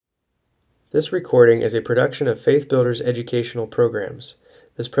This recording is a production of Faith Builders Educational Programs.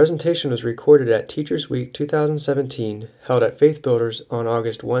 This presentation was recorded at Teachers Week 2017, held at Faith Builders on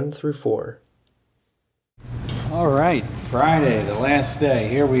August 1 through 4. All right, Friday, the last day.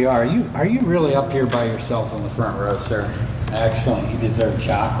 Here we are. Are you really up here by yourself on the front row, sir? Excellent. You deserve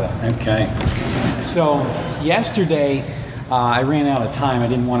chocolate. Okay. So yesterday, I ran out of time. I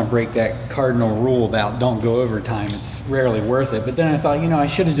didn't want to break that cardinal rule about don't go over time. It's rarely worth it. But then I thought, I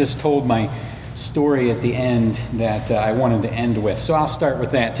should have just told my story at the end that I wanted to end with. So I'll start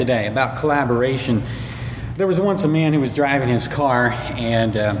with that today, about collaboration. There was once a man who was driving his car,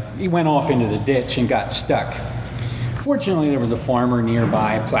 and he went off into the ditch and got stuck. Fortunately, there was a farmer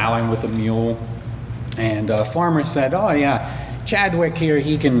nearby plowing with a mule, and a farmer said, "Oh yeah, Chadwick here,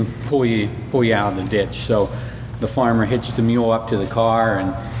 he can pull you out of the ditch." So the farmer hitched the mule up to the car,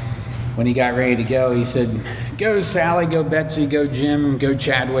 and when he got ready to go, he said, "Go Sally, go Betsy, go Jim, go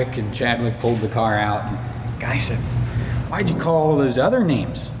Chadwick." And Chadwick pulled the car out. And the guy said, "Why'd you call all those other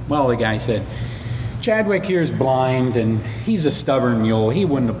names?" Well, the guy said, "Chadwick here is blind, and he's a stubborn mule. He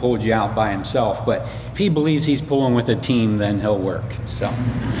wouldn't have pulled you out by himself, but if he believes he's pulling with a team, then he'll work." So,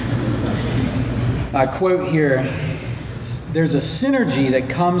 a quote here: "There's a synergy that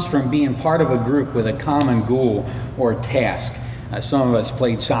comes from being part of a group with a common goal or task." Some of us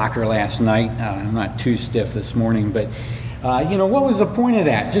played soccer last night. I'm not too stiff this morning, but what was the point of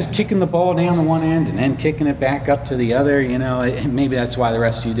that? Just kicking the ball down to one end and then kicking it back up to the other. Maybe that's why the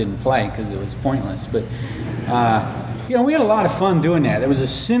rest of you didn't play, because it was pointless. But we had a lot of fun doing that. There was a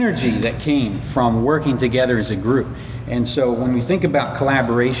synergy that came from working together as a group. And so when we think about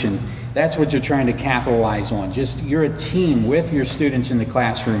collaboration, that's what you're trying to capitalize on. Just you're a team with your students in the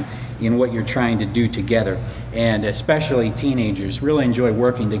classroom in what you're trying to do together. And especially teenagers really enjoy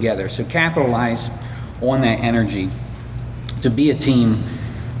working together. So capitalize on that energy to be a team,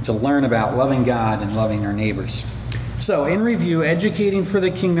 to learn about loving God and loving our neighbors. So in review, educating for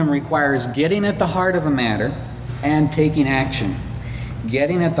the kingdom requires getting at the heart of a matter and taking action.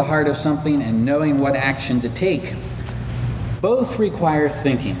 Getting at the heart of something and knowing what action to take. Both require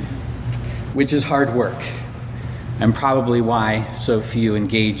thinking, which is hard work, and probably why so few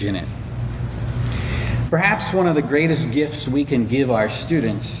engage in it. Perhaps one of the greatest gifts we can give our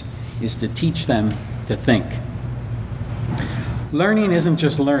students is to teach them to think. Learning isn't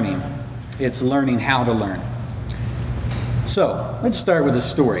just learning, it's learning how to learn. So, let's start with a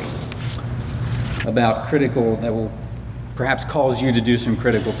story about that will perhaps cause you to do some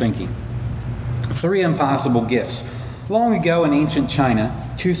critical thinking. 3 impossible gifts. Long ago in ancient China,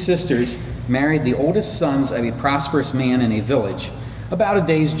 2 sisters married the oldest sons of a prosperous man in a village, about a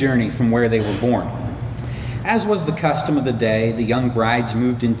day's journey from where they were born. As was the custom of the day, the young brides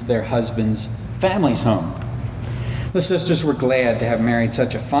moved into their husband's family's home. The sisters were glad to have married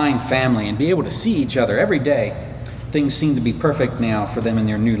such a fine family and be able to see each other every day. Things seemed to be perfect now for them in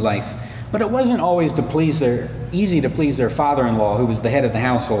their new life, but it wasn't always easy to please their father-in-law, who was the head of the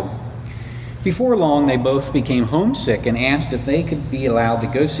household. Before long, they both became homesick and asked if they could be allowed to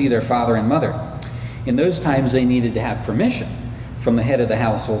go see their father and mother. In those times, they needed to have permission from the head of the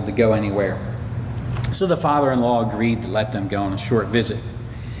household to go anywhere. So the father-in-law agreed to let them go on a short visit.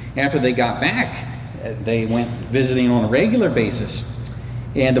 After they got back, they went visiting on a regular basis,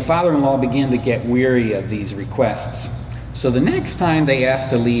 and the father-in-law began to get weary of these requests. So the next time they asked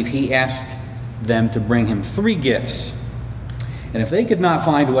to leave, he asked them to bring him 3 gifts. And if they could not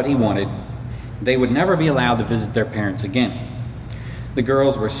find what he wanted, they would never be allowed to visit their parents again. The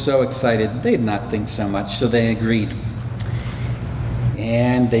girls were so excited, they did not think so much, so they agreed.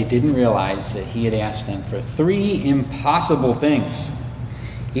 And they didn't realize that he had asked them for 3 impossible things.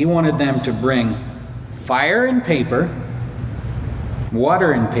 He wanted them to bring fire and paper,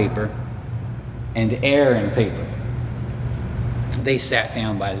 water and paper, and air and paper. They sat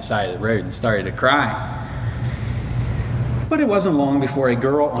down by the side of the road and started to cry. But it wasn't long before a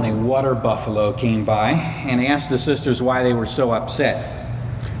girl on a water buffalo came by and asked the sisters why they were so upset.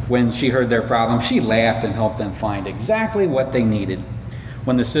 When she heard their problem, she laughed and helped them find exactly what they needed.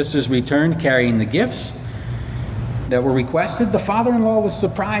 When the sisters returned carrying the gifts that were requested, the father-in-law was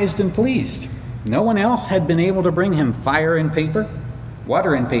surprised and pleased. No one else had been able to bring him fire and paper,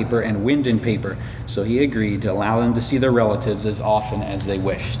 water and paper, and wind and paper, so he agreed to allow them to see their relatives as often as they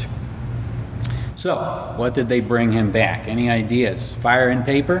wished. So, what did they bring him back? Any ideas? Fire and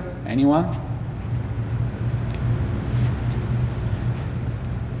paper? Anyone?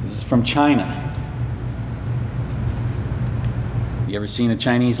 This is from China. You ever seen a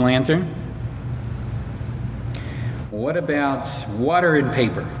Chinese lantern? What about water and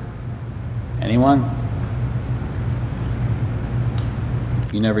paper? Anyone?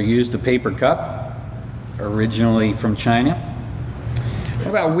 You never used a paper cup, originally from China? What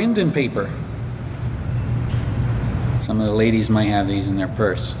about wind and paper? Some of the ladies might have these in their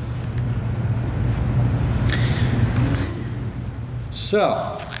purse.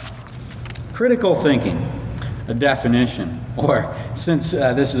 So, critical thinking, a definition, or since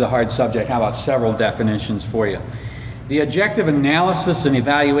this is a hard subject, how about several definitions for you? The objective analysis and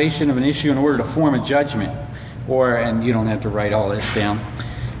evaluation of an issue in order to form a judgment, and you don't have to write all this down,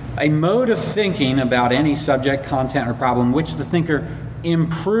 a mode of thinking about any subject, content, or problem which the thinker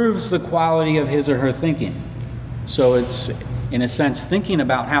improves the quality of his or her thinking. So it's, in a sense, thinking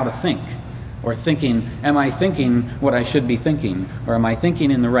about how to think, or thinking, am I thinking what I should be thinking, or am I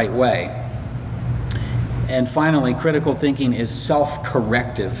thinking in the right way? And finally, critical thinking is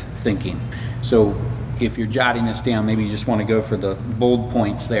self-corrective thinking. So if you're jotting this down, maybe you just want to go for the bold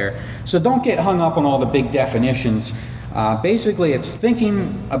points there. So don't get hung up on all the big definitions. Basically, it's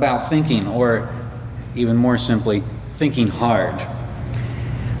thinking about thinking, or even more simply, thinking hard.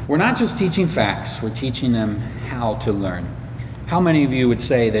 We're not just teaching facts, we're teaching them how to learn. How many of you would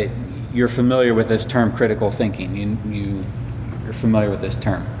say that you're familiar with this term, critical thinking? You're familiar with this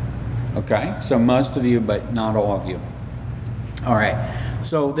term. Okay, so most of you, but not all of you. All right,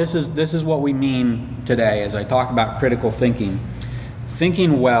 so this is what we mean today as I talk about critical thinking.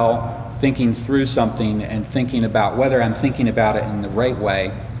 Thinking well, thinking through something, and thinking about whether I'm thinking about it in the right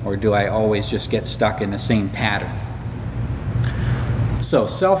way, or do I always just get stuck in the same pattern. So,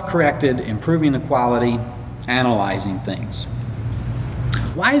 self-corrected, improving the quality, analyzing things.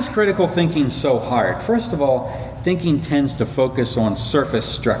 Why is critical thinking so hard? First of all, thinking tends to focus on surface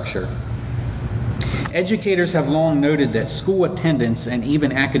structure. Educators have long noted that school attendance and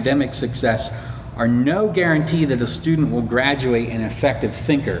even academic success are no guarantee that a student will graduate an effective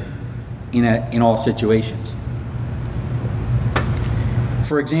thinker in all situations.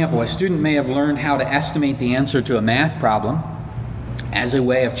 For example, a student may have learned how to estimate the answer to a math problem as a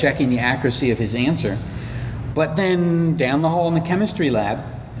way of checking the accuracy of his answer, but then down the hall in the chemistry lab,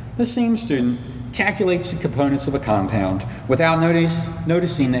 the same student calculates the components of a compound without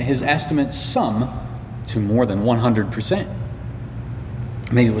noticing that his estimates sum to more than 100%.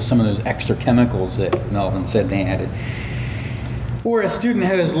 Maybe it was some of those extra chemicals that Melvin said they added. Or a student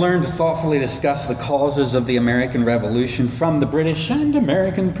who has learned to thoughtfully discuss the causes of the American Revolution from the British and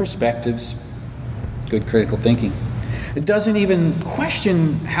American perspectives. Good critical thinking. It doesn't even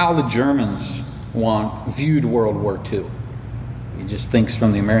question how the Germans viewed World War II. He just thinks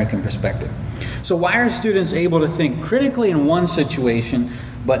from the American perspective. So why are students able to think critically in one situation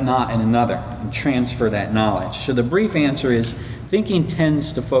but not in another and transfer that knowledge? So the brief answer is thinking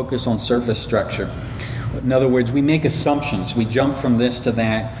tends to focus on surface structure. In other words, we make assumptions. We jump from this to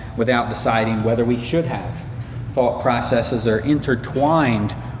that without deciding whether we should have. Thought processes are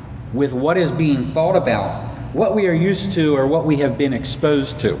intertwined with what is being thought about, what we are used to, or what we have been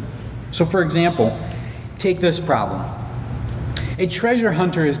exposed to. So for example, take this problem. A treasure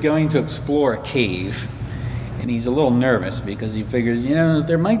hunter is going to explore a cave, and he's a little nervous because he figures,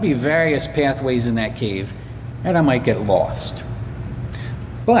 there might be various pathways in that cave, and I might get lost.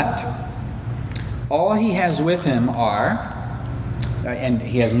 But all he has with him and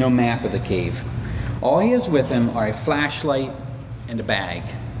he has no map of the cave, all he has with him are a flashlight and a bag.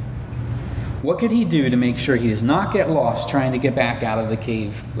 What could he do to make sure he does not get lost trying to get back out of the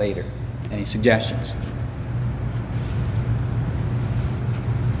cave later? Any suggestions?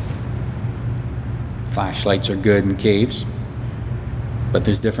 Flashlights are good in caves, but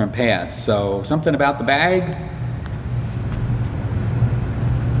there's different paths. So something about the bag?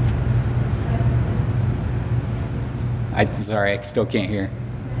 Sorry, I still can't hear.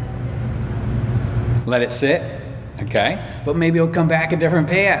 Let it sit? Okay. But maybe it'll come back a different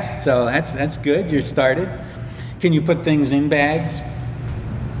path. So that's good. You're started. Can you put things in bags?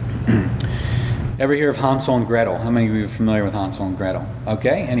 Ever hear of Hansel and Gretel? How many of you are familiar with Hansel and Gretel?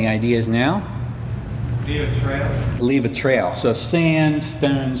 Okay. Any ideas now? Leave a trail. Leave a trail. So sand,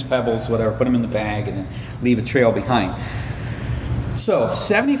 stones, pebbles, whatever. Put them in the bag and then leave a trail behind. So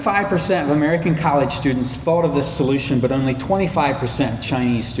 75% of American college students thought of this solution, but only 25% of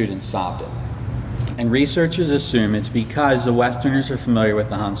Chinese students solved it. And researchers assume it's because the Westerners are familiar with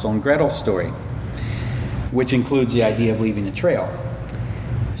the Hansel and Gretel story, which includes the idea of leaving a trail.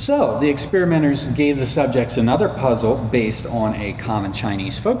 So the experimenters gave the subjects another puzzle based on a common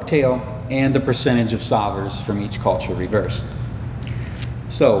Chinese folktale and the percentage of solvers from each culture reversed.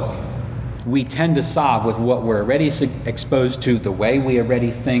 So we tend to solve with what we're already exposed to, the way we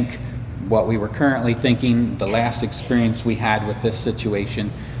already think, what we were currently thinking, the last experience we had with this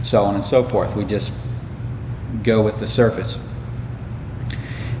situation, so on and so forth. We just go with the surface.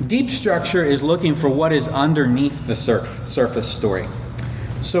 Deep structure is looking for what is underneath the surface story.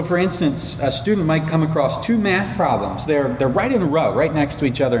 So for instance, a student might come across two math problems. They're right in a row, right next to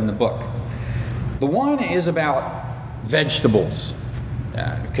each other in the book. The one is about vegetables.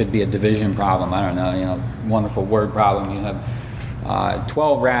 It could be a division problem. I don't know, wonderful word problem. You have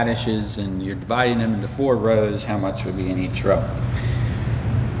 12 radishes and you're dividing them into 4 rows. How much would be in each row?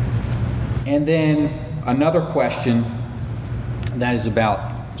 And then another question that is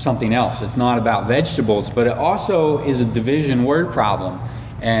about something else. It's not about vegetables, but it also is a division word problem.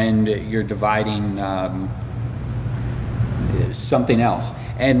 And you're dividing something else.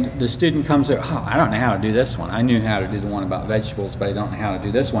 And the student comes there, I don't know how to do this one. I knew how to do the one about vegetables, but I don't know how to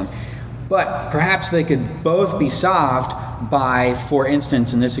do this one. But perhaps they could both be solved by, for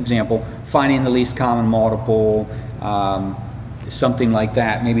instance, in this example, finding the least common multiple, something like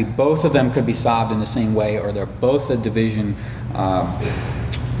that. Maybe both of them could be solved in the same way, or they're both a division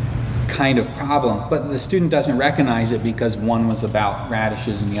kind of problem, but the student doesn't recognize it because one was about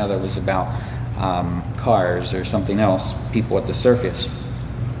radishes and the other was about cars or something else, people at the circus.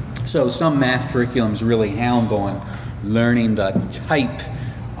 So some math curriculums really hound on learning the type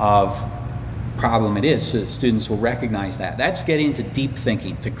of problem it is so that students will recognize that. That's getting to deep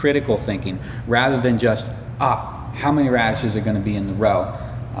thinking, to critical thinking, rather than just, how many radishes are going to be in the row?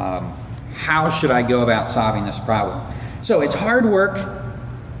 How should I go about solving this problem? So it's hard work.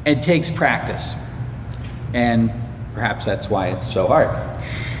 It takes practice, and perhaps that's why it's so hard.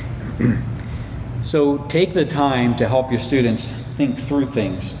 So take the time to help your students think through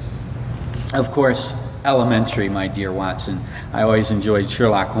things. Of course, elementary, my dear Watson. I always enjoyed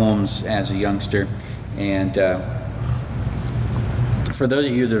Sherlock Holmes as a youngster, and for those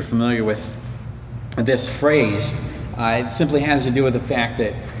of you that are familiar with this phrase, it simply has to do with the fact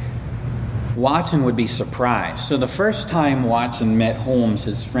that Watson would be surprised. So the first time Watson met Holmes,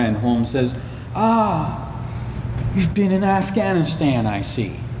 his friend, Holmes says, you've been in Afghanistan, I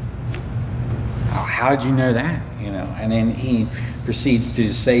see. Oh, how did you know that? And then he proceeds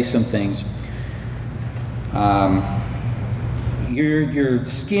to say some things. Your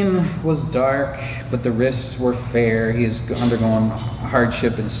skin was dark, but the wrists were fair. He has undergone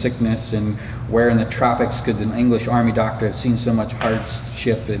hardship and sickness, and where in the tropics could an English army doctor have seen so much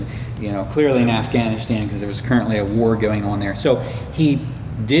hardship? And clearly in Afghanistan, because there was currently a war going on there. So he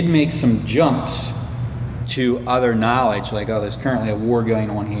did make some jumps to other knowledge, like, there's currently a war going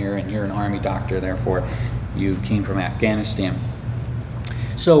on here, and you're an army doctor, therefore you came from Afghanistan.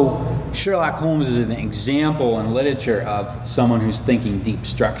 So Sherlock Holmes is an example in literature of someone who's thinking deep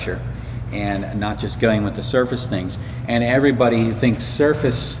structure and not just going with the surface things. And everybody who thinks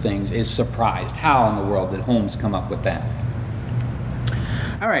surface things is surprised. How in the world did Holmes come up with that?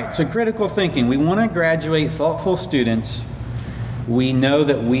 All right, so critical thinking. We want to graduate thoughtful students. We know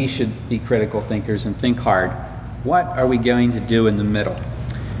that we should be critical thinkers and think hard. What are we going to do in the middle?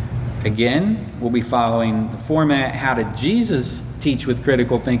 Again, we'll be following the format. How did Jesus teach with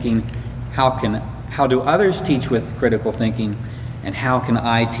critical thinking? How do others teach with critical thinking? And how can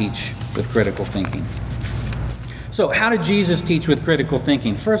I teach with critical thinking? So how did Jesus teach with critical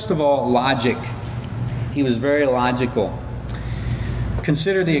thinking? First of all, logic. He was very logical.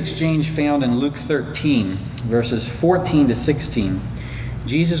 Consider the exchange found in Luke 13, verses 14 to 16.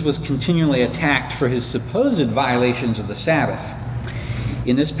 Jesus was continually attacked for his supposed violations of the Sabbath.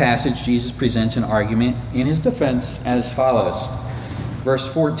 In this passage, Jesus presents an argument in his defense as follows. Verse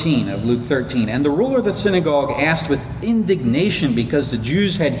 14 of Luke 13, and the ruler of the synagogue asked with indignation because the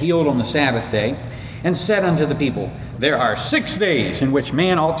Jews had healed on the Sabbath day, and said unto the people, there are 6 days in which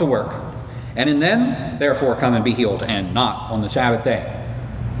man ought to work, and in them therefore come and be healed, and not on the Sabbath day.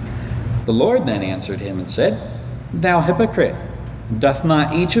 The Lord then answered him and said, thou hypocrite, doth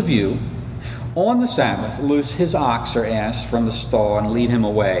not each of you on the Sabbath loose his ox or ass from the stall and lead him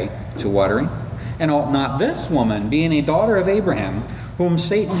away to watering? And ought not this woman, being a daughter of Abraham, whom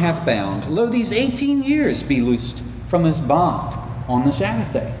Satan hath bound, lo, these 18 years be loosed from this bond on the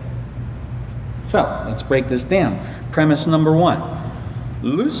Sabbath day? So, let's break this down. Premise number 1.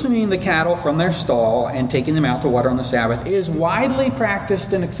 Loosening the cattle from their stall and taking them out to water on the Sabbath is widely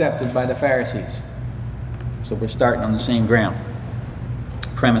practiced and accepted by the Pharisees. So we're starting on the same ground.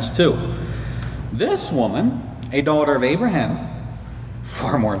 Premise 2. This woman, a daughter of Abraham,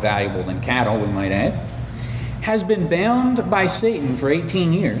 far more valuable than cattle, we might add, has been bound by Satan for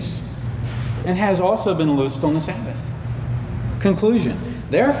 18 years and has also been loosed on the Sabbath. Conclusion.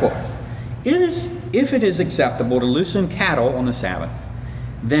 Therefore, if it is acceptable to loosen cattle on the Sabbath,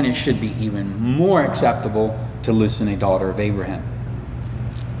 then it should be even more acceptable to loosen a daughter of Abraham.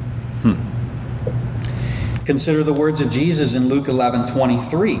 Consider the words of Jesus in Luke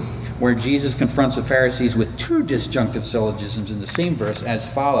 11:23, where Jesus confronts the Pharisees with two disjunctive syllogisms in the same verse as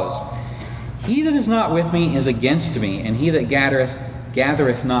follows. He that is not with me is against me, and he that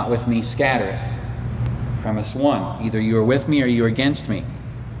gathereth not with me scattereth. Premise 1, either you are with me or you are against me.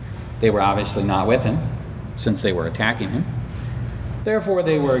 They were obviously not with him, since they were attacking him. Therefore,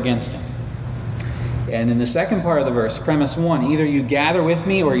 they were against him. And in the second part of the verse, premise 1, either you gather with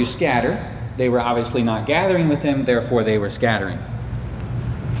me or you scatter. They were obviously not gathering with him, therefore they were scattering.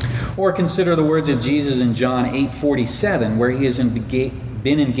 Or consider the words of Jesus in John 8:47, where he has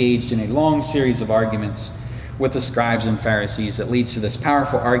been engaged in a long series of arguments with the scribes and Pharisees that leads to this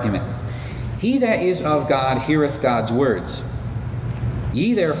powerful argument. He that is of God heareth God's words.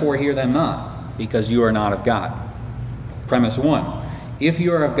 Ye therefore hear them not, because you are not of God. Premise 1, if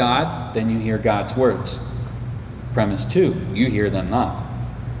you are of God, then you hear God's words. Premise 2, you hear them not.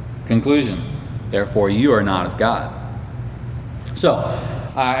 Conclusion, therefore you are not of God. So,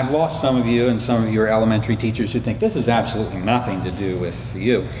 I've lost some of you, and some of you are elementary teachers who think this has absolutely nothing to do with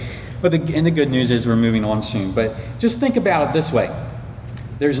you. But the good news is we're moving on soon. But just think about it this way.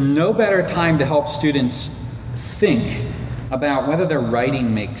 There's no better time to help students think about whether their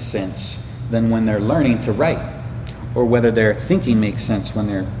writing makes sense than when they're learning to write, or whether their thinking makes sense when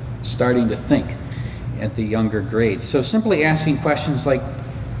they're starting to think at the younger grades. So simply asking questions like,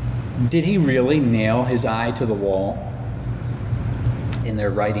 did he really nail his eye to the wall? In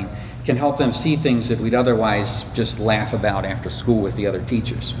their writing can help them see things that we'd otherwise just laugh about after school with the other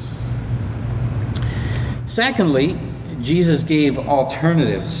teachers. Secondly, Jesus gave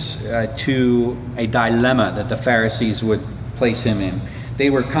alternatives to a dilemma that the Pharisees would place him in. They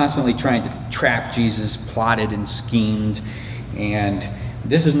were constantly trying to trap Jesus, plotted and schemed, and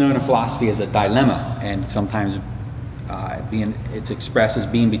this is known in philosophy as a dilemma, and sometimes it's expressed as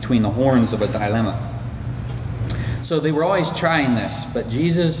being between the horns of a dilemma. So they were always trying this, but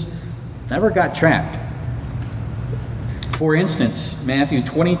Jesus never got trapped. For instance, Matthew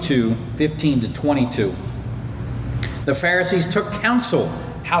 22:15-22. The Pharisees took counsel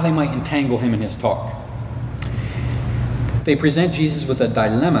how they might entangle him in his talk. They present Jesus with a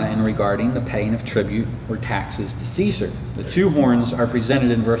dilemma in regarding the paying of tribute or taxes to Caesar. The two horns are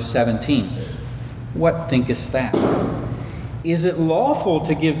presented in verse 17. What thinkest thou? Is it lawful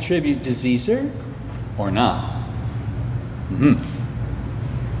to give tribute to Caesar or not?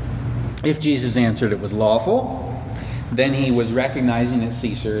 If Jesus answered it was lawful, then he was recognizing that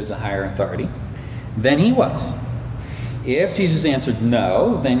Caesar is a higher authority than he was. If Jesus answered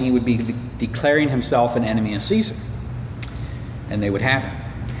no, then he would be declaring himself an enemy of Caesar, and they would have him.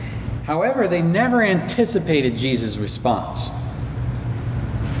 However, they never anticipated Jesus' response.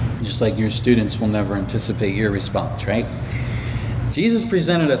 Just like your students will never anticipate your response, right? Jesus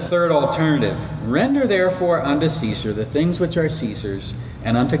presented a third alternative. Render therefore unto Caesar the things which are Caesar's,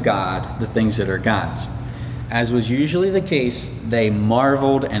 and unto God the things that are God's. As was usually the case, they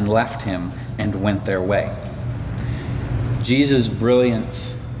marveled and left him and went their way. Jesus'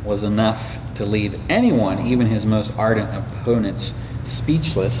 brilliance was enough to leave anyone, even his most ardent opponents,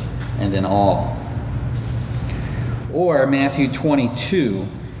 speechless and in awe. Or Matthew 22,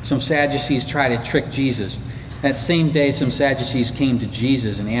 some Sadducees try to trick Jesus. That same day, some Sadducees came to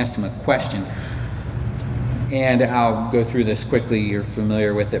Jesus and asked him a question. And I'll go through this quickly. You're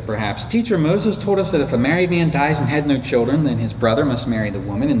familiar with it, perhaps. Teacher, Moses told us that if a married man dies and had no children, then his brother must marry the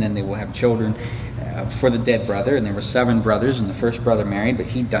woman, and then they will have children for the dead brother. And there were 7 brothers, and the first brother married, but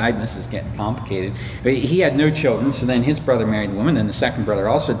he died. And this is getting complicated. He had no children, so then his brother married a woman. Then the second brother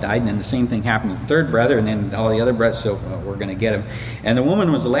also died, and then the same thing happened to the third brother, and then all the other brothers. So we're going to get him. And the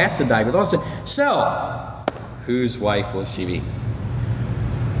woman was the last to die, but also, so whose wife will she be?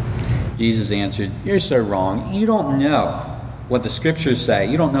 Jesus answered, you're so wrong. You don't know what the scriptures say.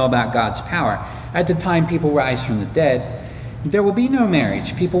 You don't know about God's power. At the time people rise from the dead, there will be no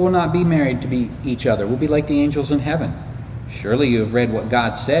marriage. People will not be married to be each other. We'll be like the angels in heaven. Surely you have read what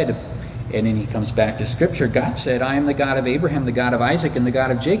God said. And then he comes back to scripture. God said, I am the God of Abraham, the God of Isaac, and the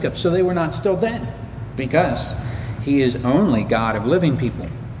God of Jacob. So they were not still dead, because he is only God of living people.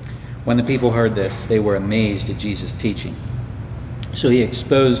 When the people heard this, they were amazed at Jesus' teaching. So he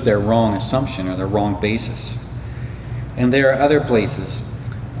exposed their wrong assumption, or their wrong basis. And there are other places.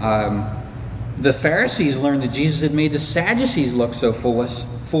 The Pharisees learned that Jesus had made the Sadducees look so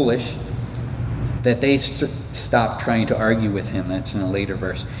foolish that they stopped trying to argue with him. That's in a later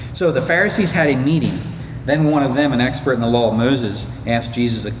verse. So the Pharisees had a meeting. Then one of them, an expert in the law of Moses, asked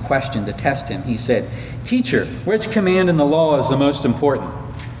Jesus a question to test him. He said, Teacher, which command in the law is the most important?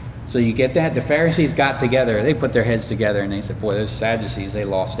 So you get that? The Pharisees got together. They put their heads together and they said, boy, those Sadducees, they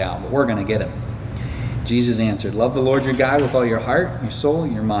lost out. But we're going to get them. Jesus answered, "Love the Lord your God with all your heart, your soul,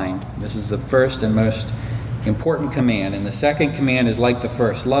 your mind." This is the first and most important command. And the second command is like the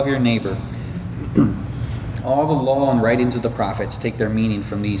first. Love your neighbor. All the law and writings of the prophets take their meaning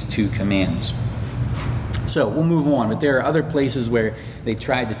from these two commands. So we'll move on, but there are other places where they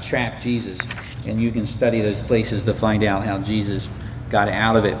tried to trap Jesus, and you can study those places to find out how Jesus got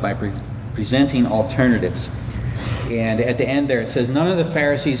out of it by presenting alternatives. And at the end there it says, none of the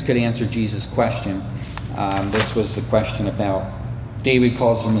Pharisees could answer Jesus' question. This was the question about David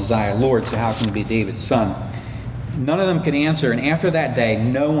calls the Messiah Lord, so how can he be David's son? None of them could answer, and after that day,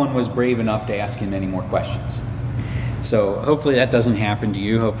 no one was brave enough to ask him any more questions. So hopefully that doesn't happen to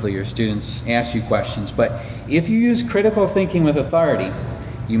you. Hopefully your students ask you questions. But if you use critical thinking with authority,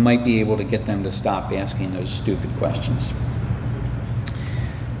 you might be able to get them to stop asking those stupid questions.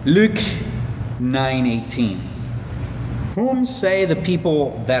 Luke 9:18. Whom say the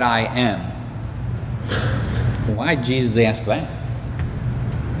people that I am? Why did Jesus ask that?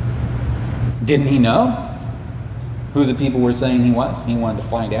 Didn't he know who the people were saying he was? He wanted to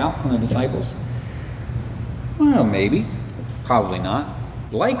find out from the disciples? Well, maybe. Probably not.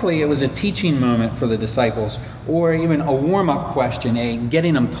 Likely it was a teaching moment for the disciples, or even a warm-up question, a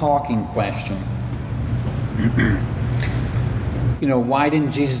getting them talking question. Why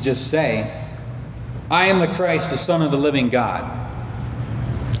didn't Jesus just say, "I am the Christ, the Son of the living God"?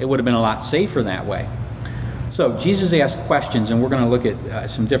 It would have been a lot safer that way. So Jesus asked questions, and we're going to look at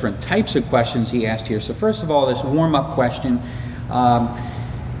some different types of questions he asked here. So first of all, this warm-up question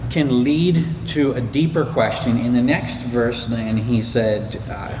can lead to a deeper question. In the next verse, then, he said,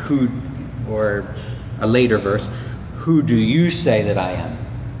 or a later verse, "Who do you say that I am?"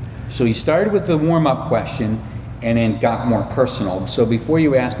 So he started with the warm-up question and then got more personal. So before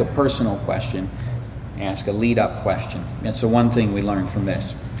you ask a personal question, ask a lead-up question. That's the one thing we learned from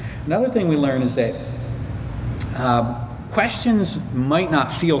this. Another thing we learned is that questions might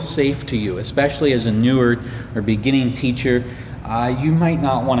not feel safe to you, especially as a newer or beginning teacher. You might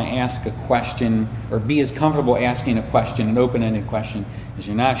not want to ask a question or be as comfortable asking a question, an open-ended question, as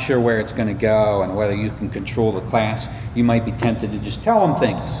you're not sure where it's going to go and whether you can control the class. You might be tempted to just tell them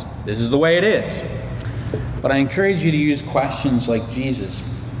things. This is the way it is. But I encourage you to use questions like Jesus.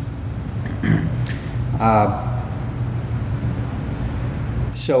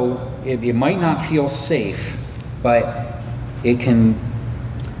 So it might not feel safe, but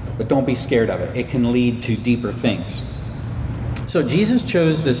don't be scared of it. It can lead to deeper things. So Jesus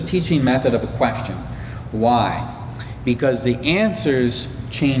chose this teaching method of a question. Why? Because the answers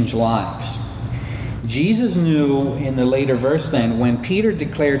change lives. Jesus knew in the later verse then, when Peter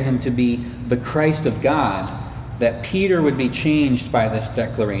declared him to be the Christ of God, that Peter would be changed by this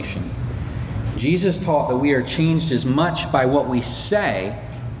declaration. Jesus taught that we are changed as much by what we say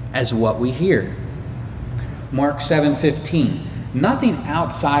as what we hear. Mark 7:15. Nothing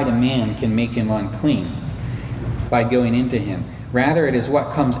outside a man can make him unclean by going into him. Rather, it is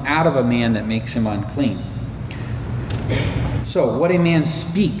what comes out of a man that makes him unclean. So, what a man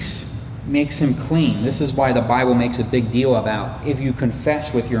speaks makes him clean. This is why the Bible makes a big deal about if you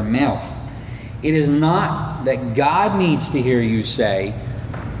confess with your mouth. It is not that God needs to hear you say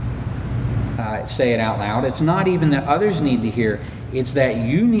it out loud. It's not even that others need to hear. It's that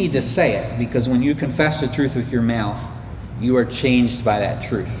you need to say it, because when you confess the truth with your mouth, you are changed by that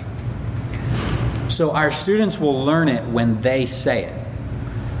truth. So our students will learn it when they say it.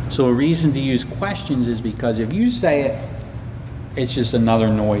 So a reason to use questions is because if you say it, it's just another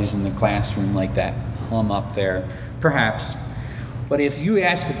noise in the classroom, like that hum up there, perhaps. But if you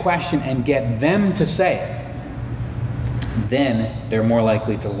ask a question and get them to say it, then they're more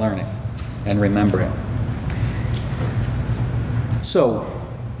likely to learn it and remember it. So,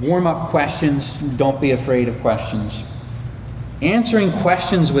 warm-up questions. Don't be afraid of questions. Answering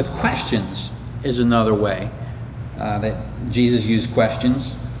questions with questions is another way that Jesus used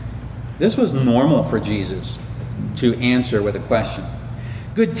questions. This was normal for Jesus, to answer with a question.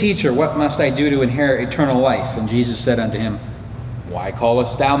 "Good teacher, what must I do to inherit eternal life?" And Jesus said unto him, "Why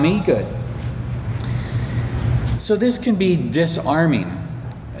callest thou me good?" So this can be disarming,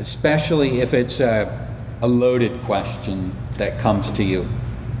 especially if it's a loaded question that comes to you.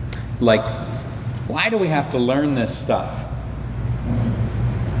 Like, why do we have to learn this stuff?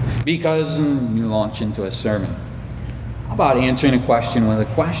 Because you launch into a sermon. How about answering a question with a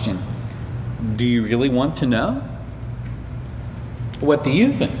question? Do you really want to know? What do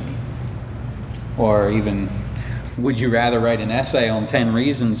you think? Or even, would you rather write an essay on 10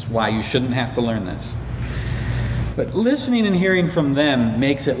 reasons why you shouldn't have to learn this? But listening and hearing from them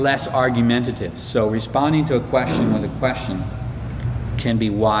makes it less argumentative. So responding to a question with a question can be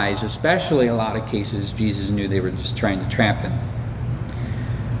wise, especially in a lot of cases Jesus knew they were just trying to trap him.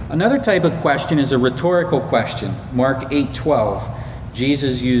 Another type of question is a rhetorical question. Mark 8:12,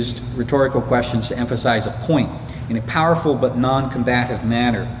 Jesus used rhetorical questions to emphasize a point in a powerful but non-combative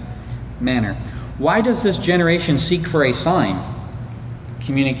manner. Why does this generation seek for a sign?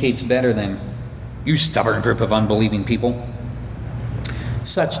 Communicates better than, "You stubborn group of unbelieving people."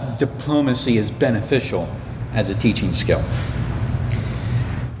 Such diplomacy is beneficial as a teaching skill.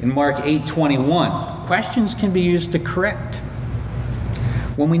 In Mark 8:21, questions can be used to correct.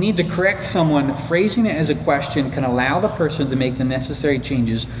 When we need to correct someone, phrasing it as a question can allow the person to make the necessary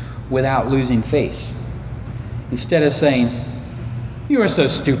changes without losing face. Instead of saying, "You are so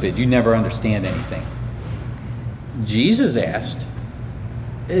stupid, you never understand anything." Jesus asked,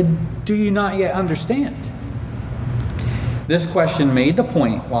 "Do you not yet understand?" This question made the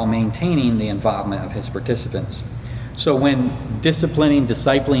point while maintaining the involvement of his participants. So when disciplining,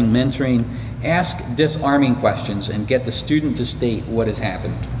 discipling, mentoring, ask disarming questions and get the student to state what has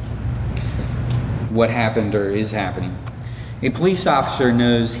happened. What happened or is happening. A police officer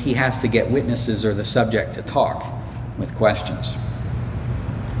knows he has to get witnesses or the subject to talk with questions.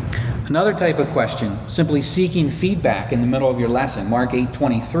 Another type of question, simply seeking feedback in the middle of your lesson. Mark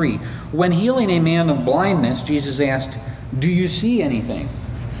 8:23. When healing a man of blindness, Jesus asked, "Do you see anything?"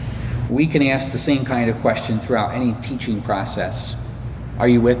 We can ask the same kind of question throughout any teaching process. Are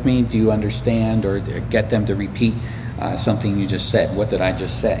you with me? Do you understand? Or get them to repeat something you just said. What did I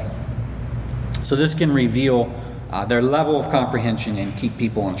just say? So this can reveal their level of comprehension and keep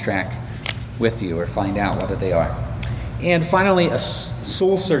people on track with you, or find out what they are. And finally,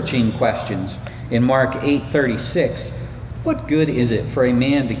 soul-searching questions. In Mark 8:36, what good is it for a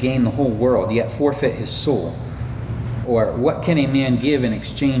man to gain the whole world, yet forfeit his soul? Or what can a man give in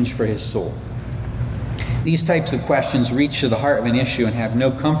exchange for his soul? These types of questions reach to the heart of an issue and have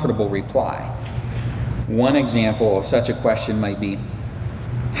no comfortable reply. One example of such a question might be,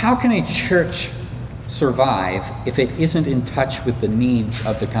 how can a church survive if it isn't in touch with the needs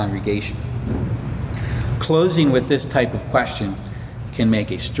of the congregation? Closing with this type of question can make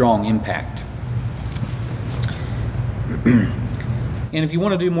a strong impact. And if you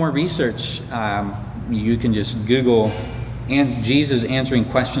want to do more research, you can just Google Jesus answering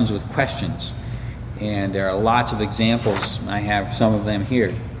questions with questions. And there are lots of examples. I have some of them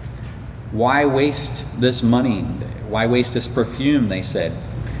here. Why waste this money? Why waste this perfume, they said.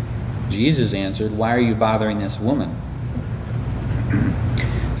 Jesus answered, why are you bothering this woman?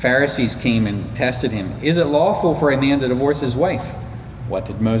 Pharisees came and tested him. Is it lawful for a man to divorce his wife? What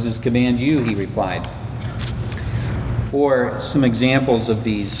did Moses command you? He replied. Or some examples of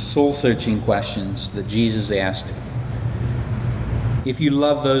these soul-searching questions that Jesus asked. If you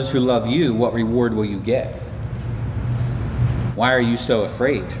love those who love you, what reward will you get? Why are you so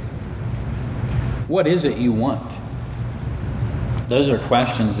afraid? What is it you want? Those are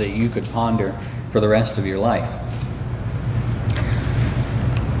questions that you could ponder for the rest of your life.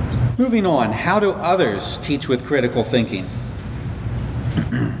 Moving on, how do others teach with critical thinking?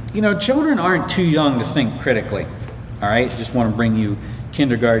 Children aren't too young to think critically. All right, just want to bring you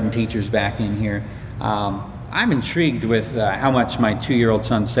kindergarten teachers back in here. I'm intrigued with how much my 2-year-old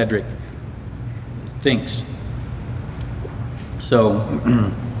son Cedric thinks. So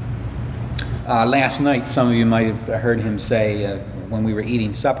last night, some of you might have heard him say when we were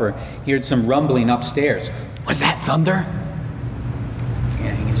eating supper, he heard some rumbling upstairs. Was that thunder?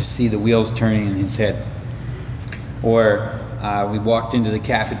 Yeah, you can just see the wheels turning in his head. Or we walked into the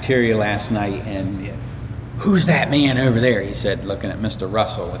cafeteria last night and who's that man over there? He said, looking at Mr.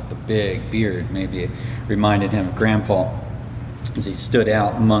 Russell with the big beard. Maybe it reminded him of Grandpa as he stood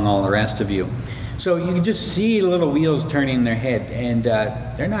out among all the rest of you. So you can just see the little wheels turning in their head, and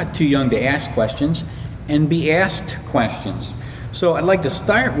they're not too young to ask questions and be asked questions. So I'd like to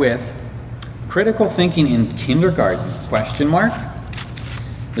start with critical thinking in kindergarten, ?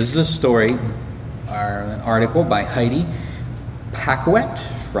 This is a story, or an article by Heidi Paquette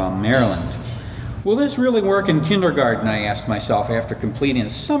from Maryland. Will this really work in kindergarten, I asked myself after completing a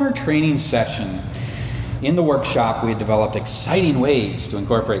summer training session. In the workshop, we had developed exciting ways to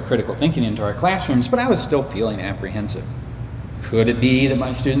incorporate critical thinking into our classrooms, but I was still feeling apprehensive. Could it be that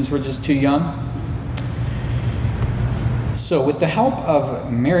my students were just too young? So with the help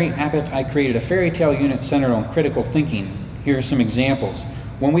of Mary Abbott, I created a fairy tale unit centered on critical thinking. Here are some examples.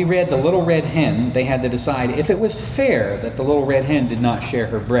 When we read The Little Red Hen, they had to decide if it was fair that the little red hen did not share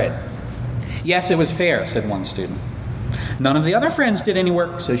her bread. Yes, it was fair, said one student. None of the other friends did any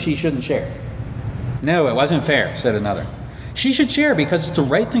work, so she shouldn't share. No, it wasn't fair, said another. She should share because it's the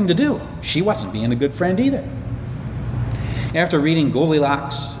right thing to do. She wasn't being a good friend either. After reading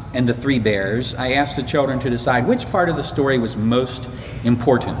Goldilocks and the Three Bears, I asked the children to decide which part of the story was most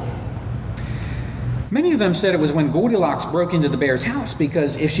important. Many of them said it was when Goldilocks broke into the bear's house,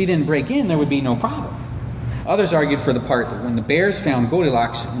 because if she didn't break in, there would be no problem. Others argued for the part that when the bears found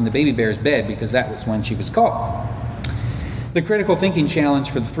Goldilocks in the baby bear's bed, because that was when she was caught. The critical thinking challenge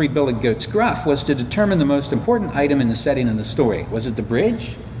for the three-billed goat's gruff was to determine the most important item in the setting of the story. Was it the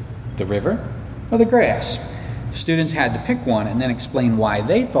bridge, the river, or the grass? Students had to pick one and then explain why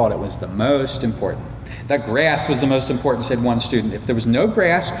they thought it was the most important. The grass was the most important, said one student. If there was no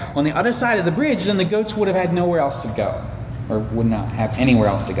grass on the other side of the bridge, then the goats would have had nowhere else to go, or would not have anywhere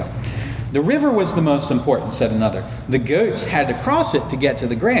else to go. The river was the most important, said another. The goats had to cross it to get to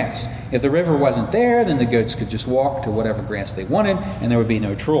the grass. If the river wasn't there, then the goats could just walk to whatever grass they wanted, and there would be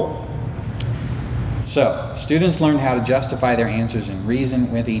no trouble. So, students learned how to justify their answers and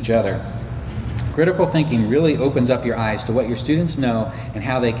reason with each other. Critical thinking really opens up your eyes to what your students know and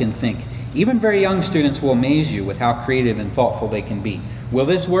how they can think. Even very young students will amaze you with how creative and thoughtful they can be. Will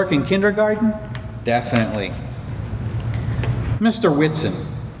this work in kindergarten? Definitely. Mr. Whitson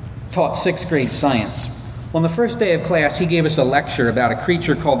taught 6th grade science. On the first day of class, he gave us a lecture about a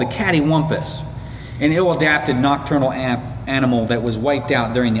creature called the cattywampus, an ill-adapted nocturnal animal that was wiped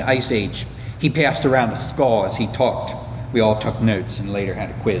out during the Ice Age. He passed around the skull as he talked. We all took notes and later had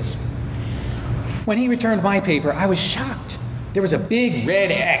a quiz. When he returned my paper, I was shocked. There was a big red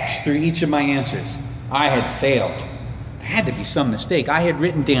X through each of my answers. I had failed. There had to be some mistake. I had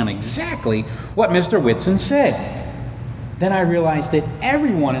written down exactly what Mr. Whitson said. Then I realized that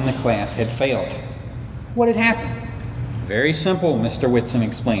everyone in the class had failed. What had happened? Very simple, Mr. Whitson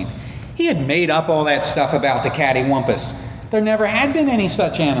explained. He had made up all that stuff about the cattywampus. There never had been any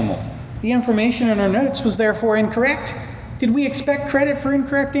such animal. The information in our notes was therefore incorrect. Did we expect credit for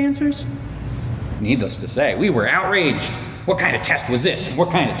incorrect answers? Needless to say, we were outraged. What kind of test was this? And what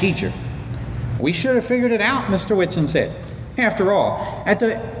kind of teacher? We should have figured it out, Mr. Whitson said. After all, at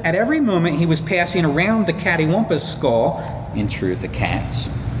every moment he was passing around the cattywampus skull, in truth a cat's.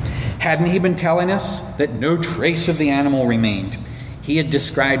 Hadn't he been telling us that no trace of the animal remained? He had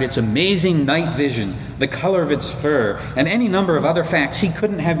described its amazing night vision, the color of its fur, and any number of other facts he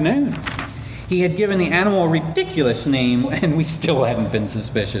couldn't have known. He had given the animal a ridiculous name, and we still hadn't been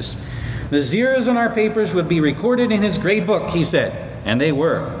suspicious. The zeros in our papers would be recorded in his grade book, he said, and they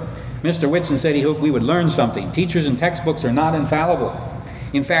were. Mr. Whitson said he hoped we would learn something. Teachers and textbooks are not infallible.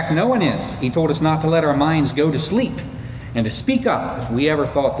 In fact, no one is. He told us not to let our minds go to sleep and to speak up if we ever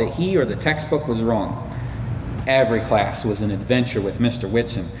thought that he or the textbook was wrong. Every class was an adventure with Mr.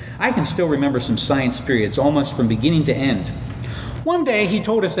 Whitson. I can still remember some science periods almost from beginning to end. One day he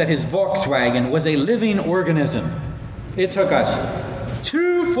told us that his Volkswagen was a living organism. It took us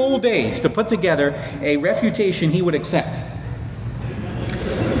 2 full days to put together a refutation he would accept.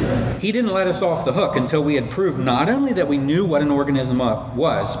 He didn't let us off the hook until we had proved not only that we knew what an organism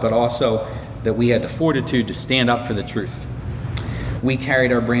was, but also that we had the fortitude to stand up for the truth. We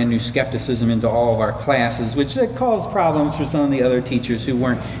carried our brand new skepticism into all of our classes, which caused problems for some of the other teachers who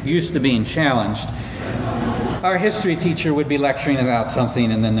weren't used to being challenged. Our history teacher would be lecturing about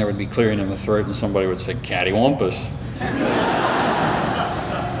something, and then there would be clearing in the throat, and somebody would say, "Cattywampus."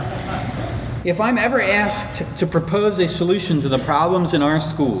 If I'm ever asked to propose a solution to the problems in our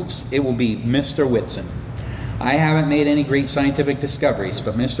schools, it will be Mr. Whitson. I haven't made any great scientific discoveries,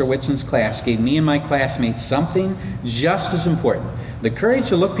 but Mr. Whitson's class gave me and my classmates something just as important: the courage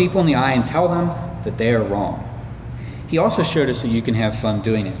to look people in the eye and tell them that they are wrong. He also showed us that you can have fun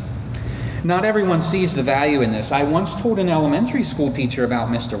doing it. Not everyone sees the value in this. I once told an elementary school teacher about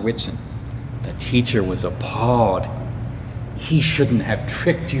Mr. Whitson. The teacher was appalled. "He shouldn't have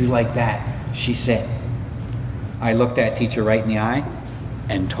tricked you like that," she said. I looked that teacher right in the eye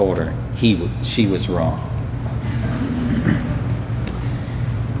and told her she was wrong.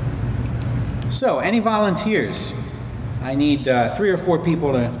 So, any volunteers? I need 3 or 4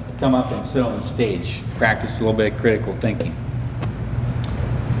 people to come up and sit on the stage, practice a little bit of critical thinking.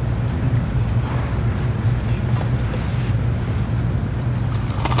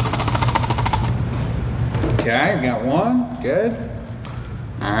 Okay, we got one. Good.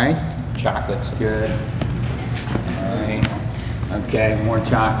 All right. Chocolate's good. All right. Okay, more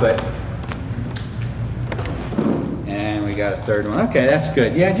chocolate. And we got a third one. Okay, that's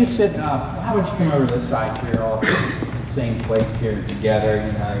good. Yeah, just sit up. How about you come over to this side here, all the same place here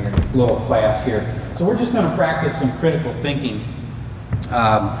together, your little class here. So we're just going to practice some critical thinking,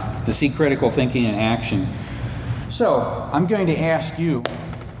 to see critical thinking in action. So I'm going to ask you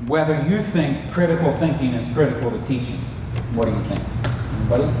whether you think critical thinking is critical to teaching. What do you think?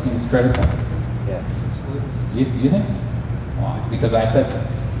 Anybody think it's critical? Yes. You think? Why? Because I said so.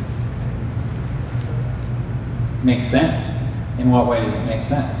 Makes sense. In what way does it make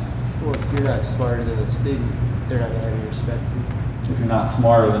sense? Well, if you're not smarter than the student, they're not going to have any respect for you. If you're not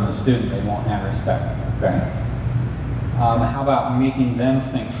smarter than the student, they won't have respect. Okay. How about making them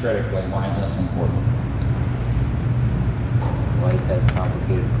think critically? Why is this important? Life has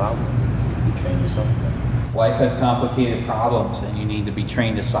complicated problems. You need to be trained to solve them. Life has complicated problems, and you need to be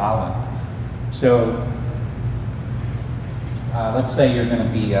trained to solve them. So, let's say you're going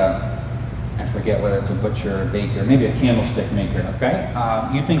to be, I forget whether it's a butcher or a baker, maybe a candlestick maker, okay?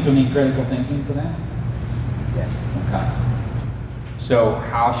 You think you'll need critical thinking for that? Yeah. Okay. So,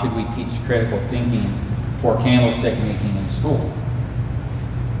 how should we teach critical thinking for candlestick making in school?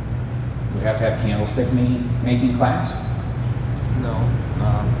 Do we have to have candlestick making class? No.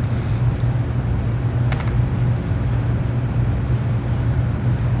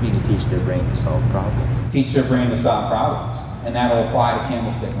 You need to teach their brain to solve problems. Teach their brain to solve problems, and that'll apply to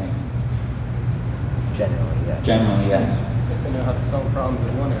candlestick making. Generally, yes. Generally, yes. If they know how to solve problems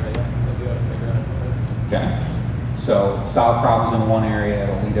in one area, they'll be able to figure out another. Okay. So solve problems in one area,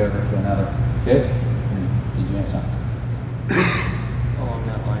 it'll lead over to another. Good? Did you have something? Along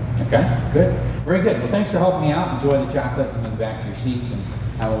that line. Okay, good. Very good. Well, thanks for helping me out. Enjoy the chocolate and move back to your seats, and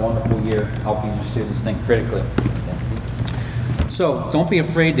have a wonderful year helping your students think critically. So don't be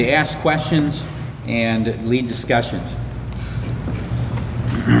afraid to ask questions and lead discussions.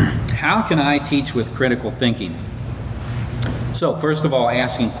 How can I teach with critical thinking? So first of all,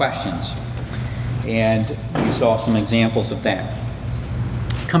 asking questions. And you saw some examples of that.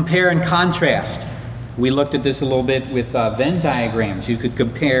 Compare and contrast. We looked at this a little bit with Venn diagrams. You could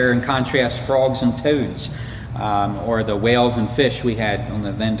compare and contrast frogs and toads, or the whales and fish we had on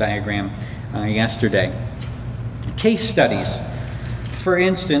the Venn diagram yesterday. Case studies. For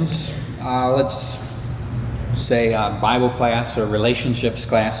instance, let's say Bible class or relationships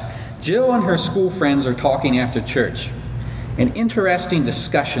class. Jill and her school friends are talking after church. An interesting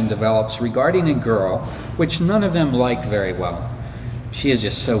discussion develops regarding a girl which none of them like very well. She is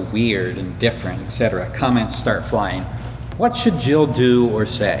just so weird and different, etc. Comments start flying. What should Jill do or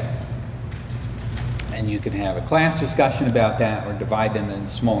say? And you can have a class discussion about that or divide them in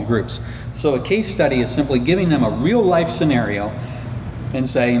small groups. So a case study is simply giving them a real life scenario and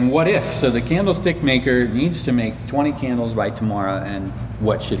saying, what if? So the candlestick maker needs to make 20 candles by tomorrow, and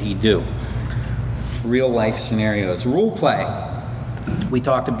what should he do? Real life scenarios. Role play. We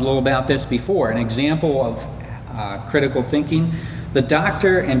talked a little about this before. An example of critical thinking. The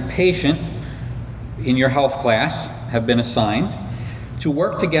doctor and patient in your health class have been assigned to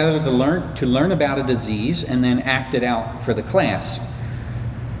work together to learn about a disease and then act it out for the class.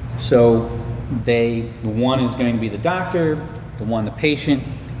 So one is going to be the doctor, the one the patient,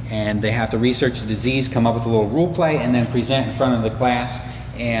 and they have to research the disease, come up with a little role play, and then present in front of the class.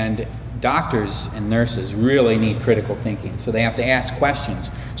 And doctors and nurses really need critical thinking, so they have to ask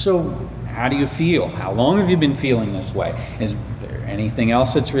questions. So how do you feel? How long have you been feeling this way? Is there anything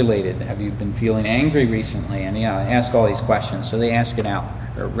else that's related? Have you been feeling angry recently? And ask all these questions. So they ask it out,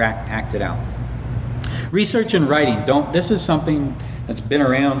 or act it out. Research and writing. This is something that's been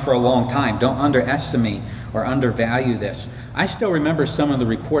around for a long time. Don't underestimate or undervalue this. I still remember some of the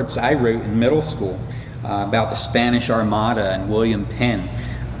reports I wrote in middle school about the Spanish Armada and William Penn.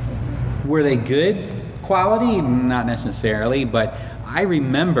 Were they good quality? Not necessarily, but I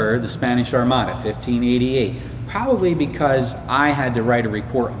remember the Spanish Armada, 1588, probably because I had to write a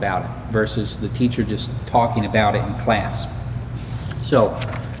report about it versus the teacher just talking about it in class. So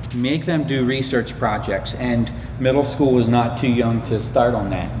make them do research projects, and middle school is not too young to start on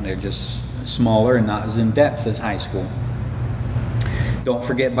that. They're just smaller and not as in-depth as high school. Don't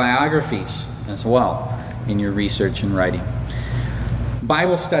forget biographies as well in your research and writing.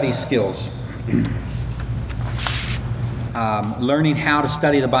 Bible study skills. Learning how to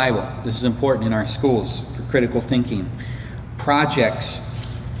study the Bible. This is important in our schools for critical thinking. Projects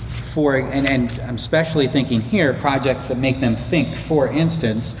and I'm especially thinking here, projects that make them think. For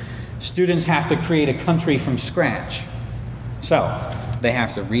instance, students have to create a country from scratch. So they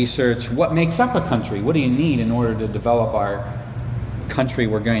have to research what makes up a country. What do you need in order to develop our country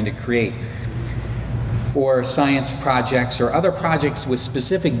we're going to create? Or science projects or other projects with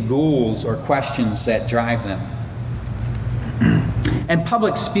specific goals or questions that drive them. And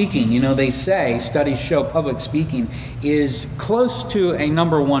public speaking, they say, studies show public speaking is close to a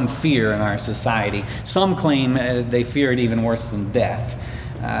number one fear in our society. Some claim they fear it even worse than death.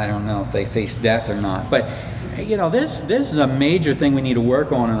 I don't know if they face death or not. But this is a major thing we need to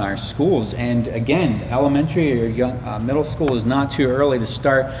work on in our schools. And again, elementary or middle school is not too early to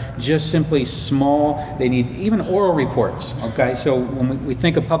start. Just simply small. They need even oral reports. Okay, so when we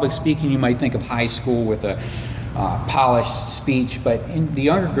think of public speaking, you might think of high school with a polished speech, but in the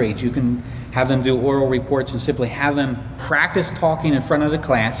younger grades, you can have them do oral reports and simply have them practice talking in front of the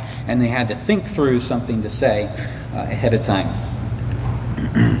class, and they had to think through something to say ahead of time.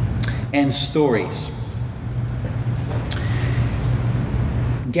 And stories.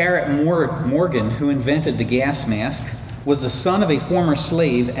 Garrett Morgan, who invented the gas mask, was the son of a former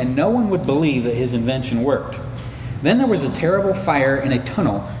slave, and no one would believe that his invention worked. Then there was a terrible fire in a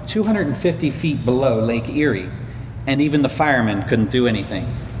tunnel 250 feet below Lake Erie, and even the firemen couldn't do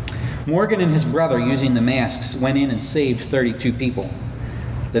anything. Morgan and his brother, using the masks, went in and saved 32 people.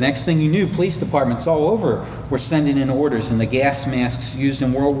 The next thing you knew, police departments all over were sending in orders, and the gas masks used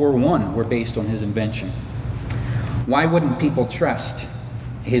in World War I were based on his invention. Why wouldn't people trust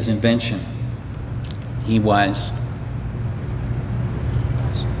his invention? He was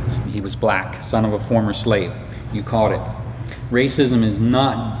black, son of a former slave. You caught it. Racism is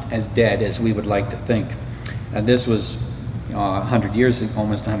not as dead as we would like to think. This was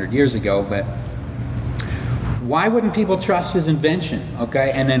almost 100 years ago, but why wouldn't people trust his invention?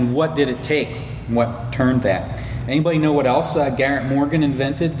 Okay, and then what did it take? What turned that? Anybody know what else Garrett Morgan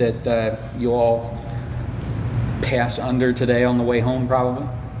invented that you all pass under today on the way home, probably?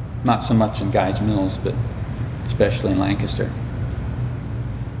 Not so much in Guy's Mills, but especially in Lancaster.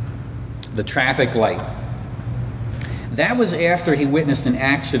 The traffic light. That was after he witnessed an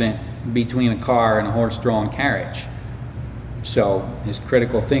accident between a car and a horse-drawn carriage. So his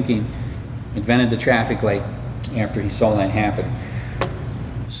critical thinking invented the traffic light after he saw that happen.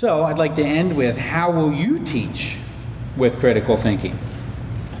 So I'd like to end with, how will you teach with critical thinking?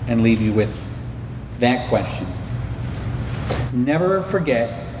 And leave you with that question. Never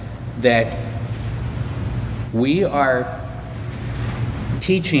forget that we are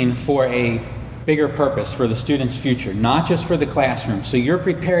teaching for a bigger purpose, for the student's future, not just for the classroom. So you're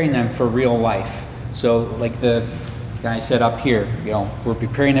preparing them for real life. So like the guy said up here, we're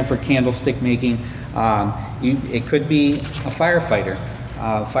preparing them for candlestick making. It could be a firefighter.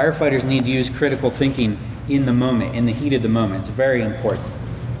 Firefighters need to use critical thinking in the moment, in the heat of the moment. It's very important.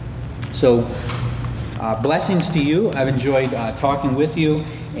 So blessings to you. I've enjoyed talking with you,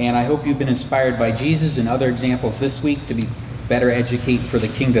 and I hope you've been inspired by Jesus and other examples this week to be better educate for the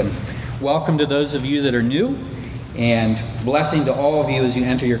kingdom. Welcome to those of you that are new, and blessing to all of you as you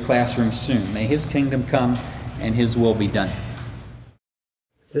enter your classroom soon. May his kingdom come and his will be done.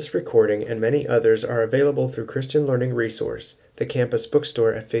 This recording and many others are available through Christian Learning Resource, the campus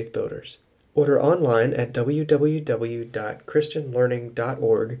bookstore at Faith Builders. Order online at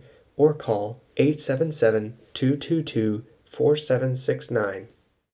www.christianlearning.org or call 877-222-4769.